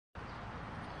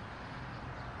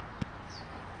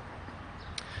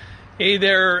Hey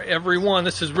there, everyone.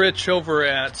 This is Rich over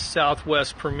at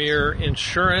Southwest Premier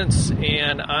Insurance,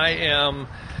 and I am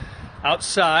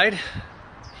outside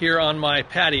here on my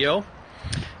patio,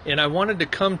 and I wanted to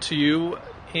come to you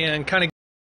and kind of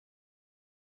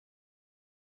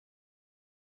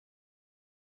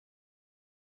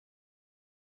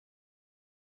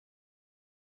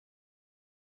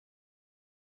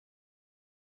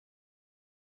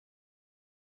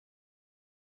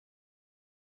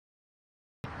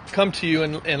come to you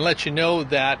and let you know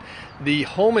that the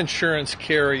home insurance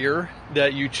carrier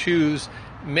that you choose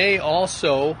may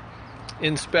also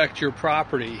inspect your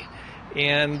property,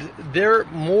 and they're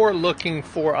more looking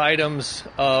for items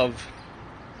of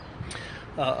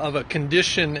a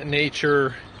condition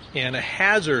nature and a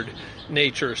hazard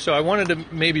nature. So I wanted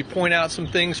to maybe point out some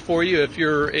things for you if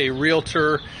you're a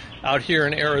realtor out here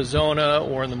in Arizona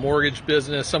or in the mortgage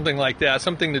business, something like that,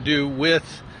 something to do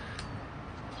with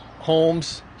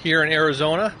homes here in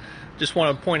Arizona. Just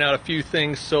want to point out a few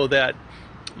things so that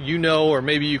you know, or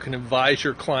maybe you can advise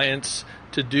your clients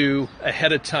to do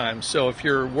ahead of time. So if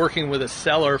you're working with a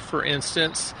seller, for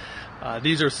instance,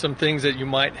 these are some things that you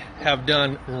might have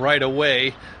done right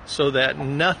away so that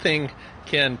nothing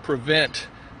can prevent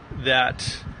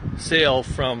that sale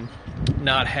from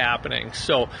not happening.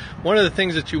 So one of the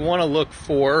things that you want to look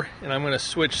for, and I'm going to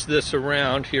switch this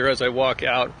around here as I walk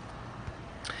out,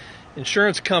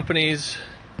 insurance companies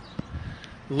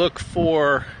look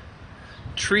for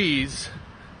trees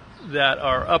that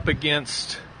are up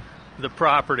against the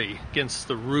property, against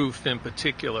the roof in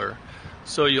particular.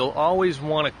 So you'll always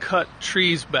want to cut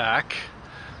trees back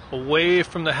away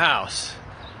from the house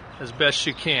as best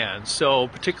you can. So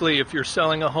particularly if you're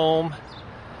selling a home,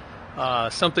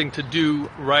 something to do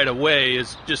right away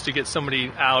is just to get somebody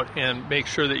out and make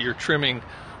sure that you're trimming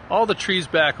all the trees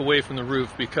back away from the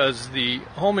roof, because the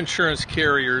home insurance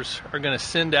carriers are going to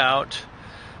send out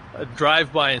a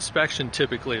drive-by inspection.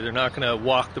 Typically, they're not going to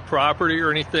walk the property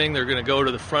or anything. They're going to go to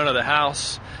the front of the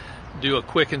house, do a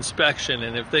quick inspection,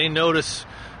 and if they notice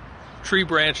tree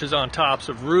branches on tops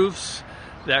of roofs,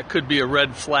 that could be a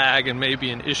red flag and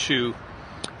maybe an issue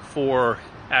for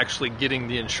actually getting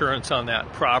the insurance on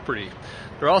that property.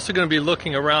 They're also going to be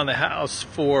looking around the house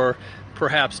for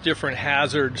perhaps different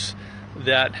hazards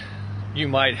that you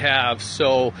might have.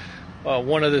 So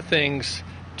one of the things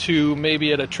to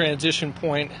maybe at a transition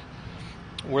point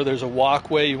where there's a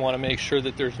walkway, you want to make sure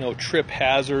that there's no trip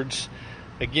hazards.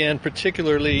 Again,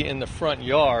 particularly in the front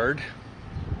yard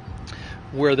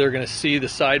where they're going to see the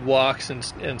sidewalks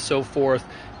and so forth,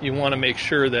 you want to make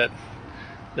sure that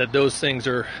those things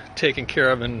are taken care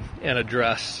of and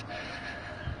addressed.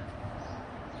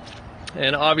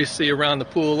 And obviously around the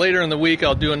pool, later in the week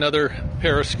I'll do another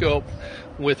Periscope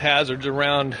with hazards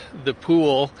around the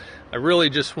pool. I really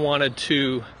just wanted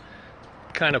to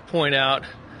kind of point out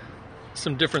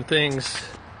some different things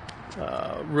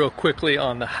real quickly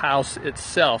on the house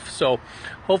itself. So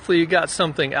hopefully you got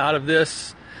something out of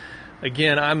this.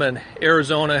 Again, I'm an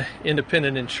Arizona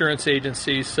independent insurance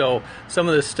agency, so some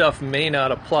of this stuff may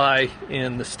not apply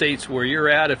in the states where you're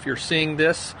at if you're seeing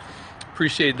this.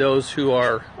 Appreciate those who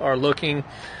are looking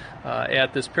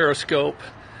at this Periscope.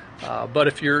 But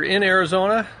if you're in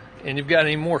Arizona and you've got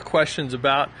any more questions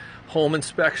about home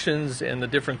inspections and the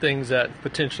different things that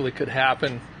potentially could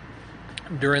happen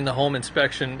during the home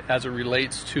inspection as it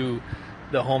relates to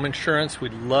the home insurance,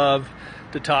 we'd love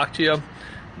to talk to you.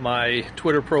 My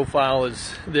Twitter profile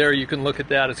is there. You can look at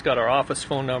that. It's got our office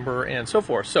phone number and so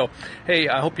forth. So, hey,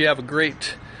 I hope you have a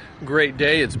great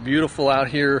day. It's beautiful out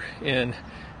here in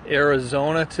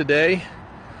Arizona today.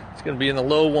 It's going to be in the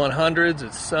low 100s.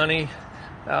 It's sunny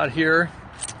out here,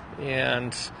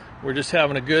 and we're just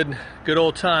having a good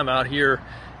old time out here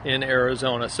in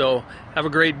Arizona. So have a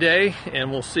great day,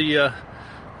 and we'll see you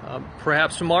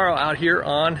perhaps tomorrow out here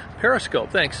on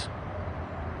Periscope. Thanks.